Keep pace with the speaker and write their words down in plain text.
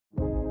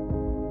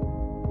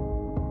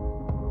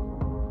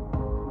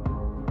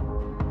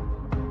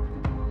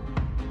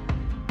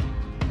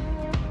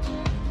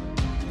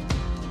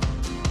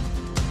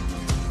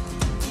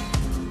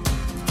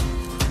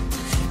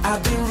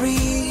I've been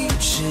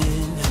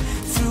reaching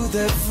through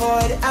the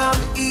void,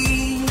 I'm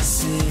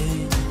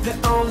easy, the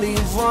only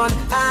one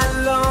I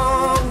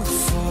long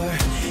for,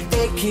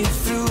 aching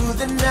through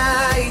the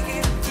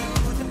night.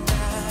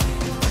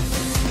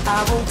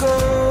 I won't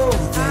go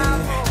there,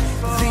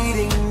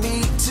 leading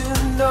me to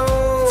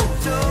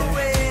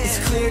nowhere. It's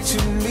clear to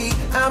me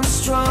I'm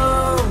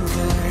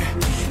stronger,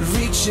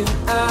 reaching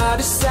out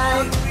of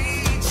sight.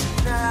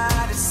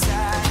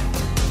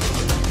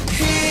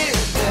 Hear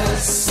the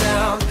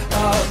sound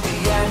of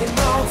the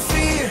animal,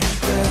 fear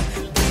the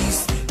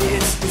beast,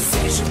 it's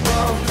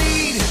insatiable.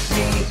 Lead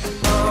me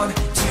on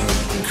to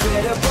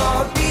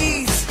incredible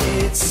beats.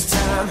 It's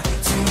time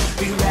to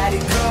be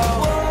radical.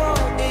 War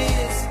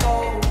is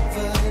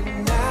over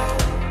now.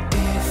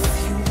 If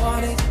you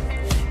want it,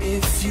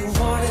 if you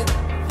want it.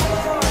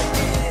 War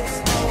is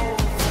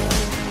over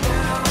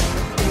now.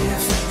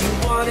 If you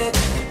want it,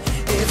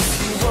 if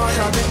you want it.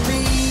 I've been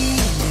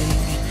meaning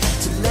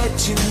to let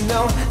you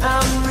know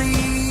I'm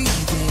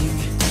reading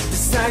the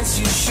signs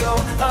you show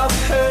of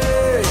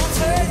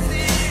hurting,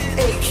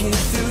 aching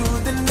through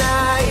the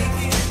night.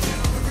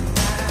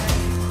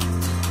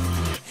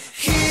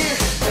 Hear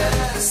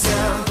the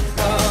sound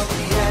of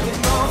the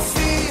animal,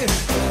 fear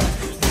the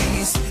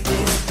beast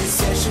is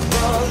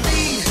insatiable.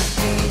 Lead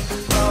me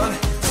on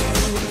to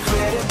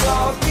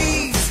incredible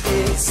beats.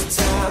 It's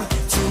time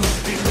to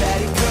be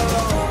radical.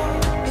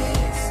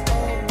 It's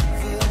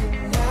over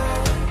now.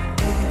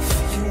 If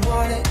you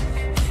want it,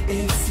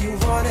 if you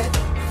want it.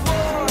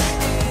 War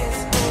is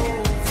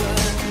over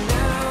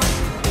now.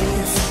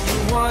 If you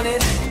want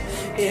it,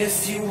 if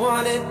you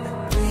want it.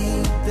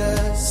 Read the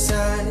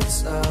signs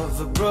of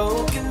a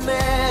broken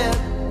man,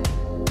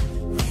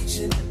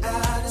 reaching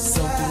out of sight.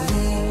 So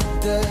believe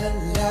the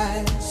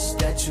lies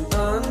that you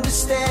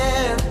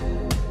understand,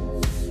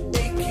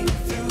 aching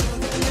through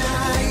the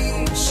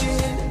night,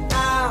 reaching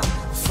out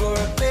for a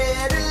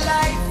better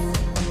life,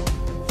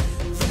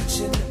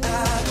 reaching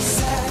out of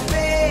sight,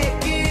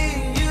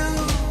 begging you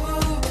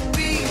to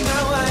be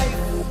my wife.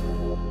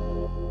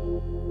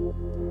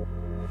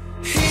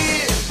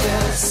 Hear the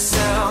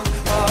sound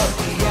of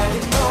the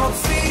animal,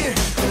 fear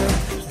the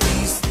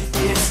beast,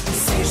 it's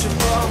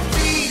insatiable.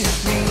 Lead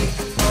me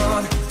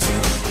on to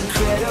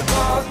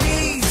incredible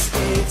beats.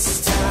 It's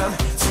time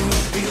to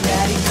be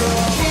radical.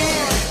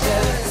 Hear the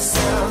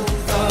sound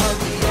of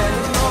the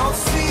animal,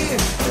 fear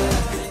the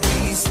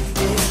beast,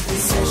 it's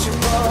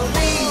insatiable.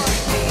 Lead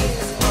me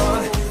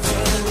on to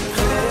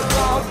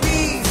incredible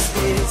beats.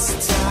 It's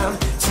time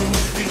to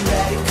be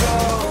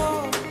radical.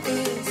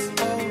 It's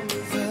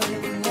over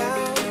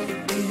now.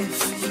 If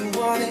you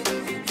want it,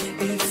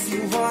 if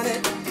you want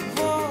it.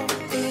 War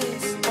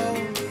is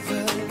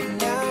over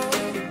now.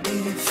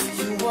 If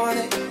you want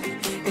it,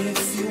 if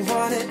you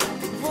want it.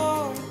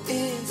 War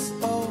is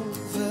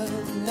over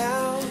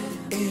now.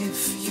 If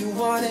you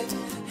want it,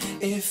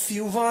 if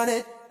you want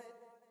it.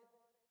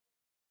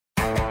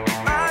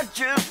 I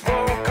just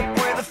woke up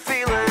with a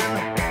feeling,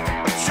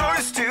 a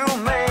choice to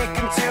make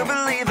and to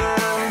believe in.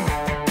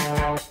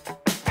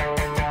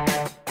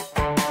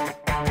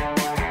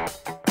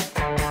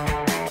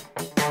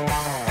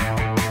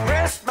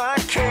 Rest my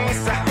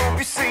case, I hope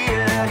you see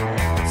it.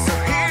 So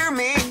hear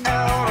me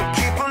out, I'll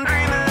keep on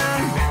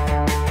dreaming.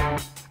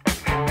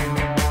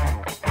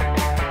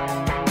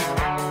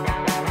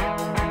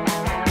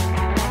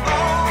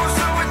 Oh,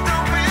 so it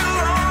don't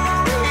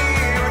belong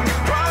here. And you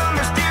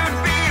promised you'd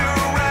be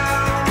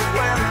around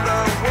when the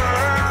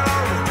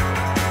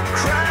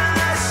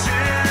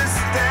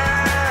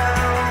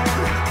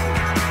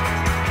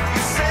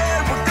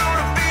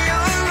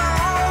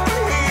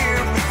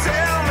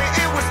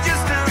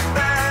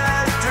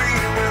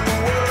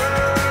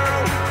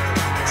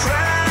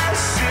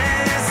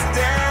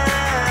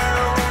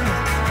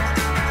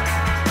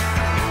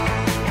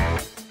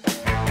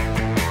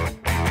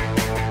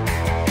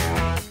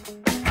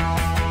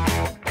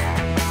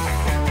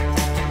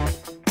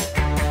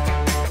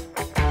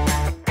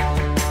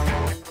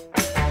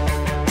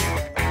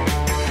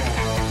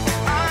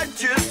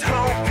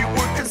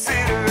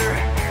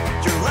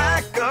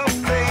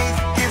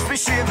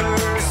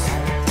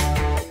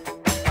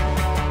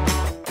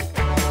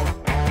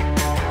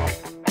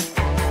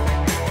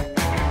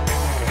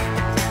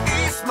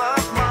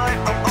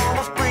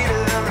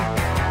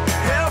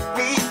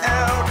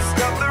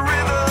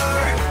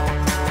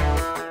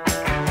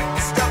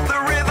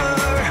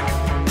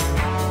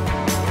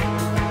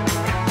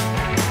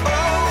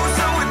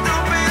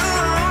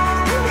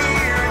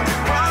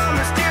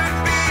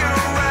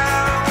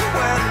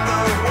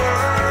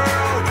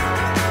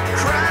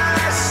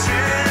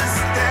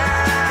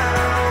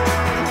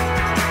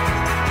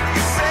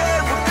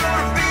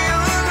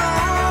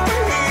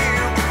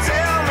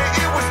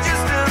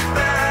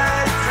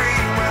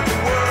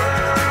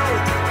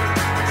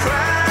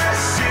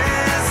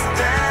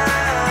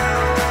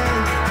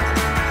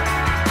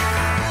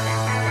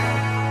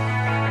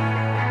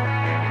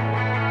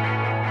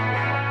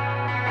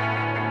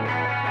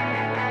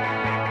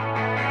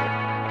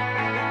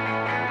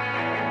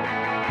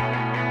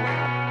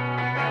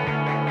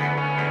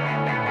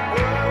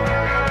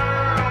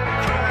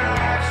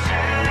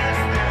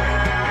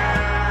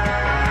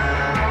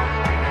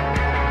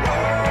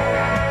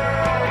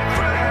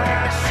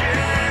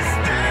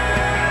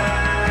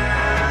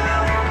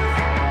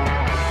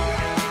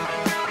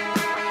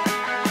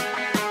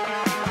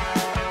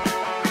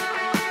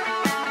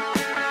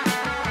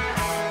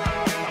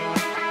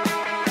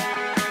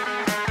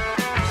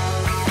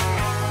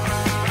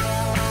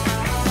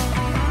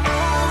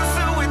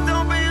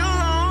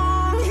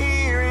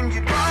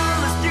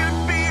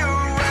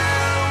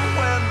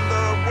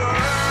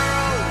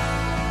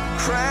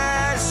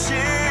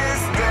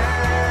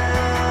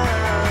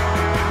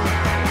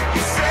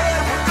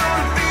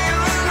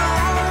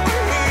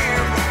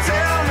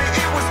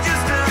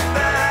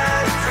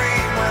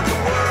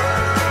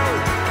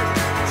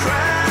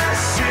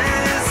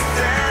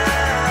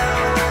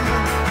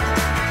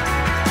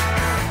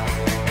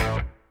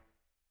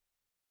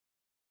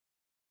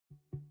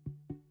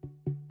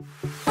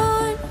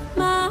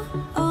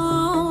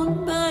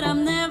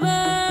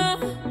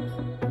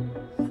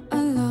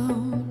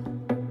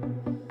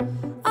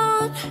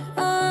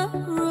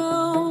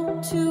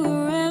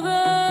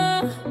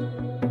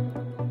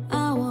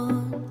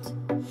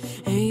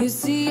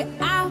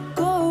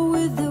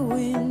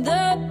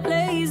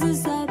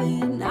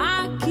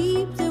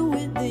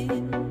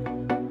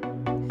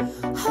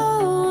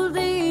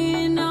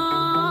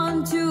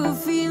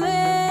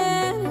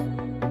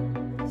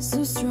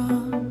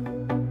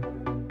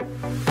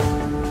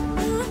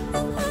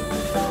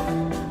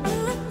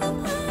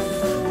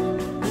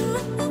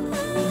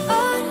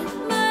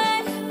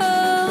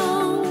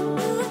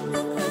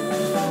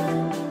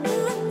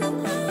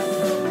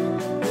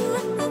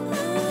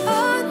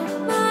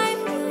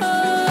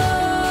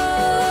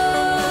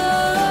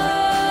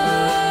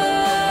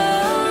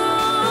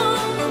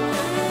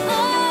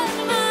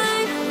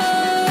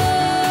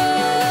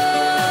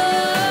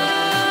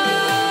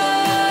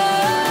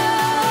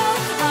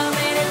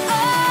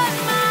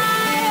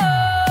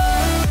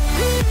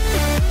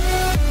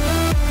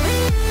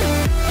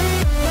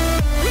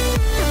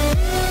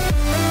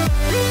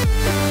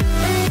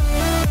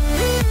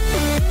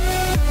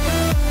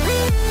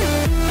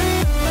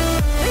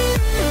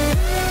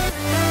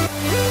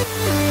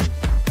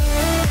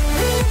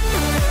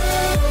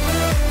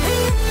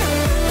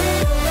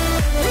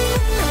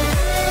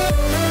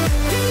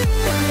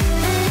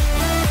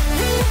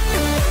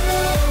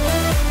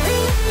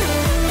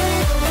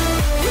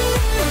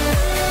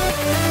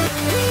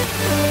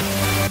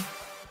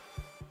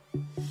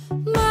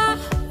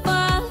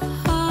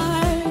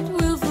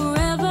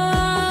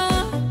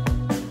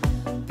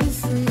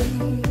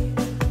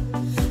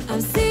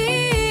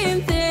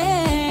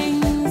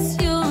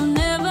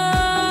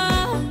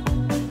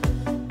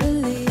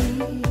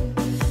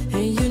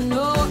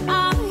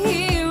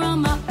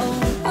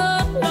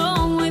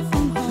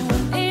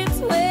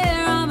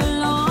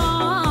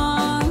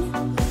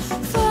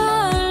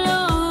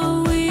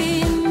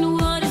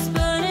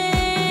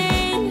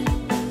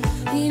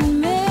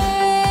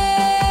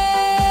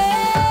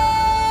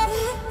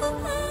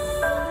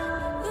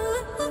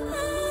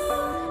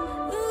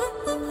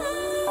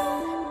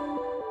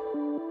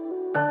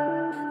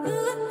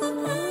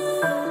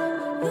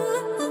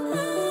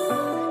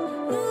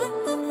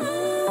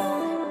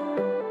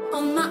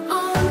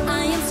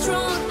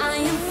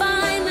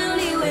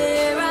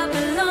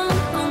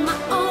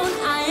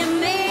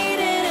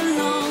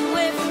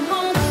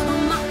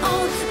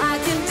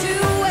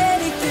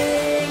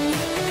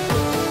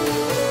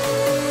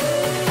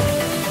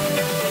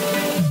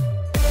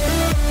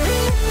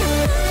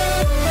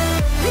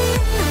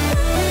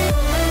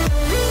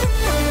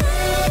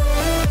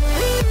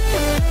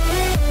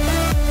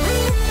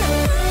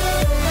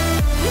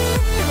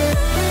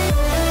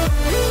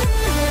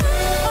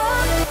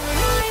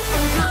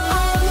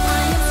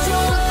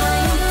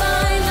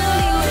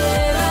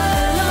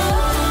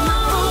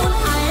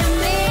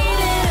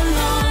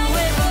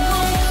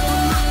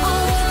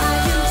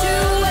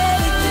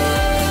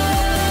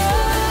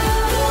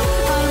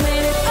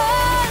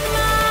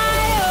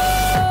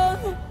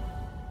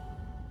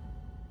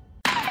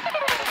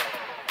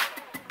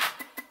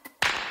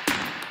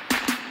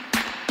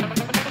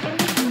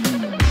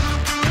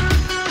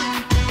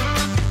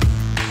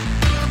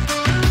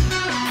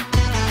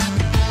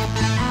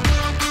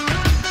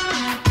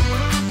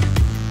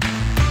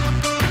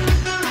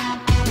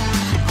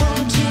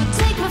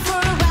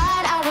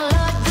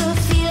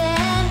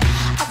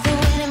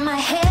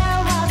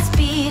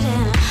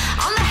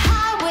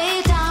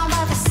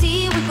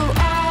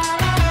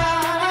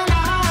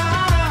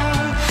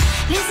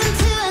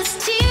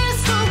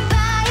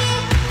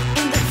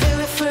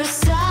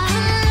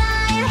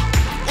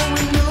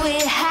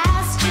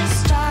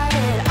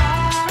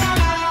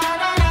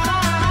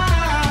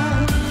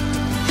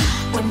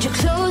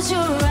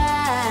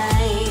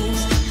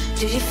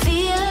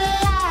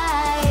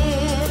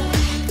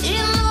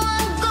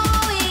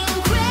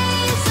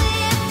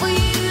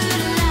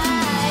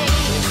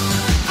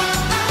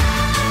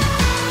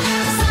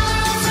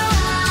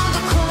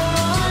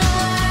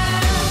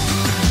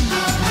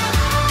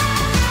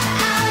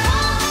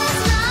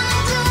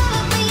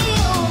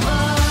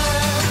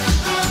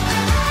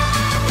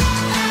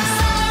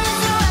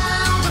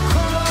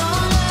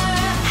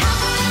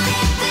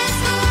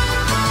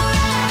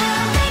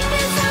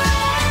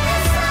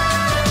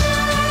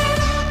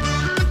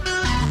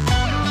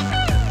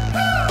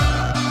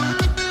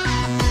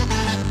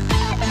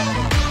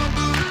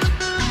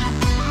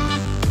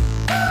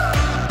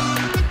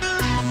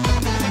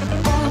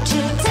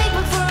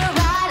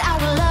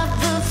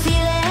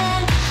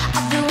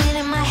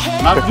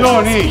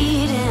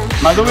Mazzoni,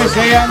 ma dove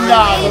sei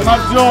andato?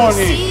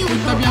 Mazzoni,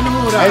 Tutta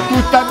pianura. è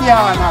tutta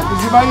piana, ti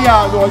sei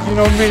sbagliato oggi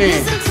non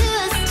venire.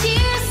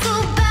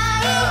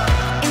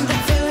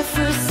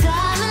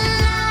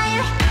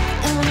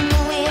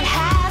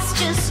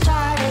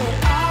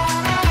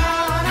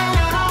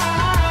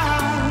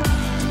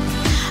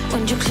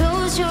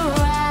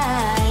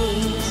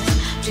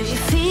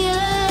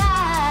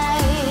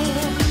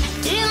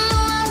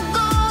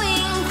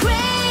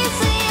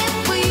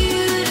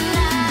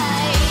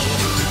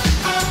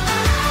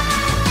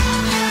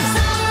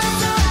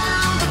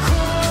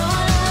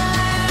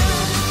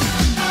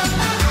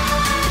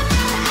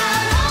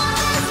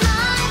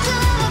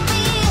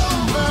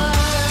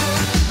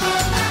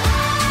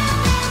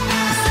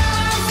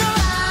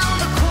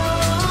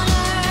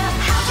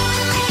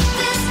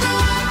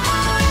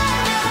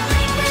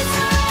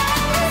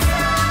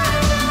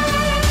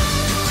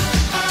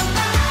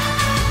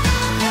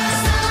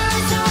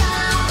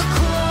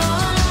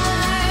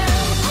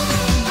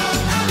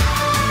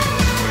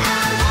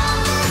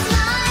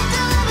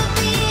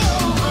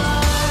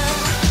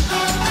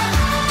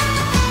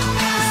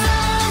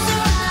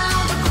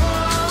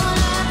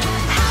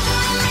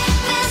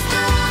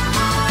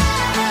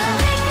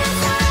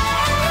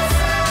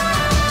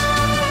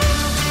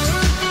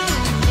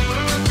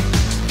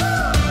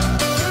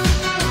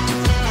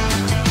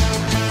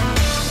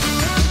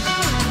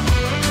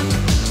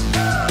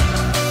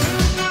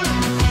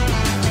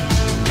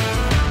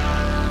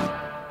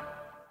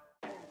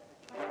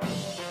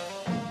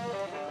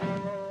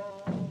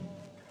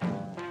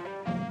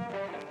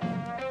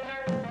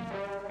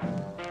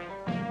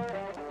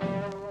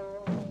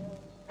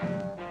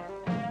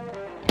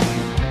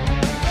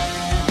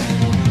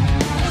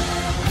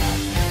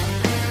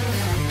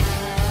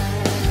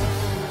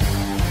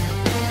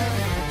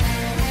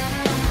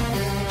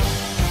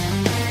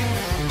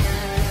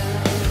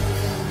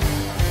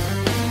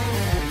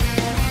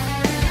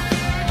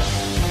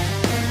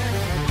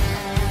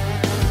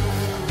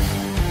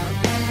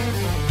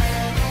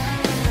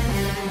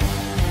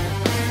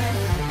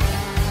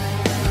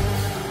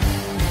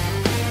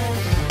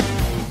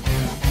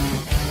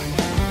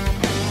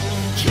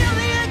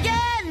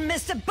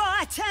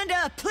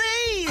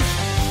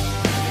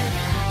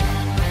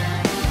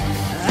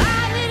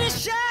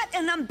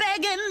 I'm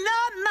begging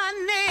on my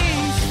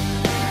knees.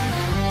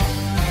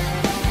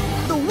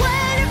 The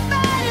way to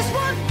fight is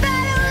one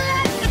battle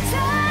at a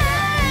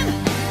time.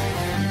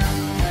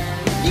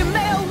 You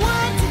may have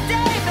won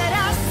today, but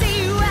I'll see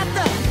you at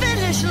the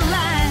finish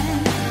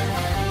line.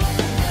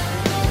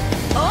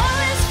 All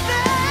is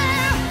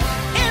fair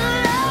in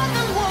love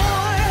and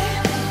war.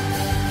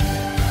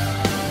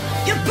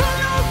 You pull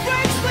no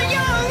brakes when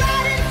you're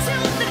riding to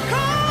the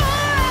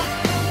core.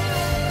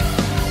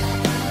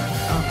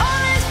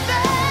 All is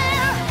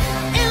fair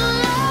in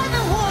love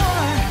and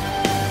war.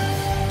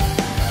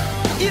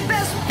 You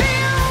best be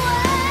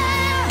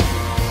aware,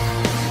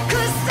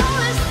 'cause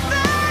all is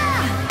fair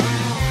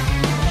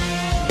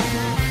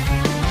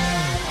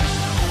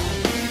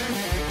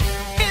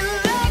in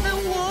love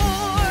and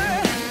war.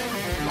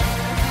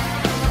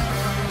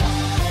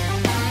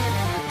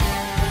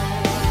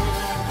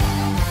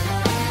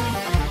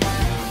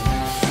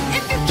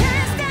 If you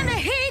can't stand the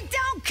heat,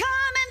 don't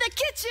come in the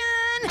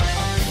kitchen.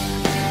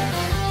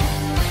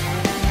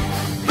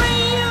 Bring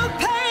you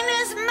pain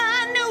is my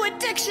new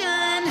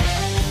addiction.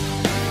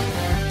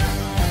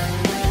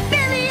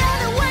 Been the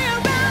other way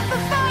around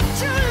for far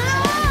too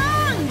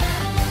long.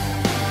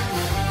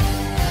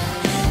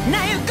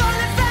 Now you're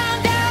gonna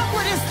find out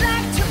what it's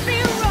like to be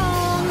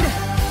wronged.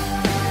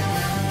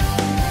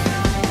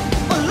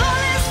 Well,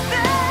 all is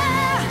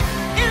fair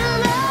in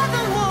love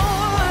and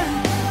war.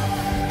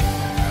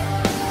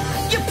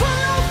 You pull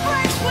no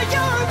brakes when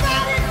you're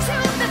riding to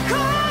the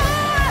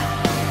core.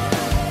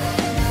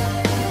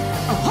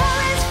 All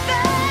is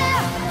fair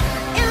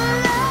in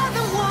love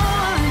and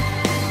war.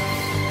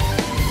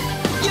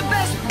 You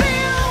best be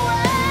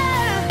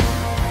aware,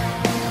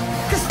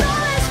 'cause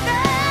all is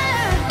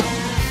fair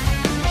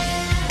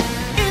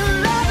in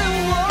love and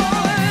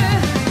war.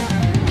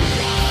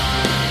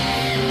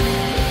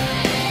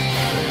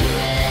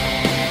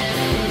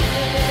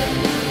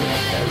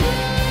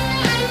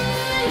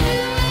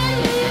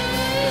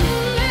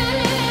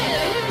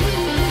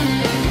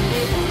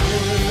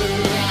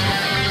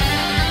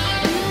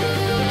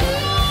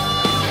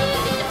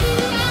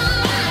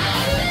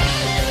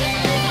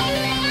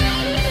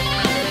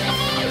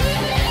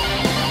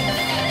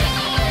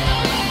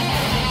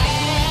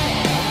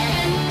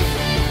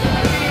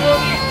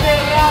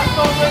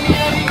 SterrAso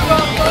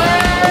 2018,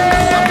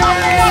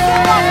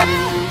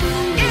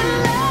 In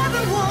love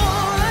and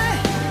war,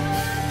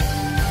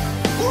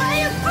 where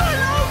you pull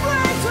no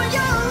brakes when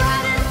you're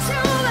riding to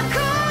the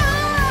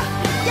core.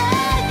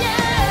 Yeah,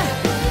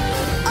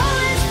 yeah. All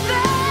is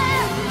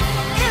fair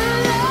in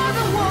love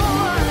and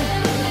war.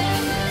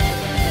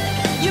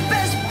 You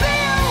best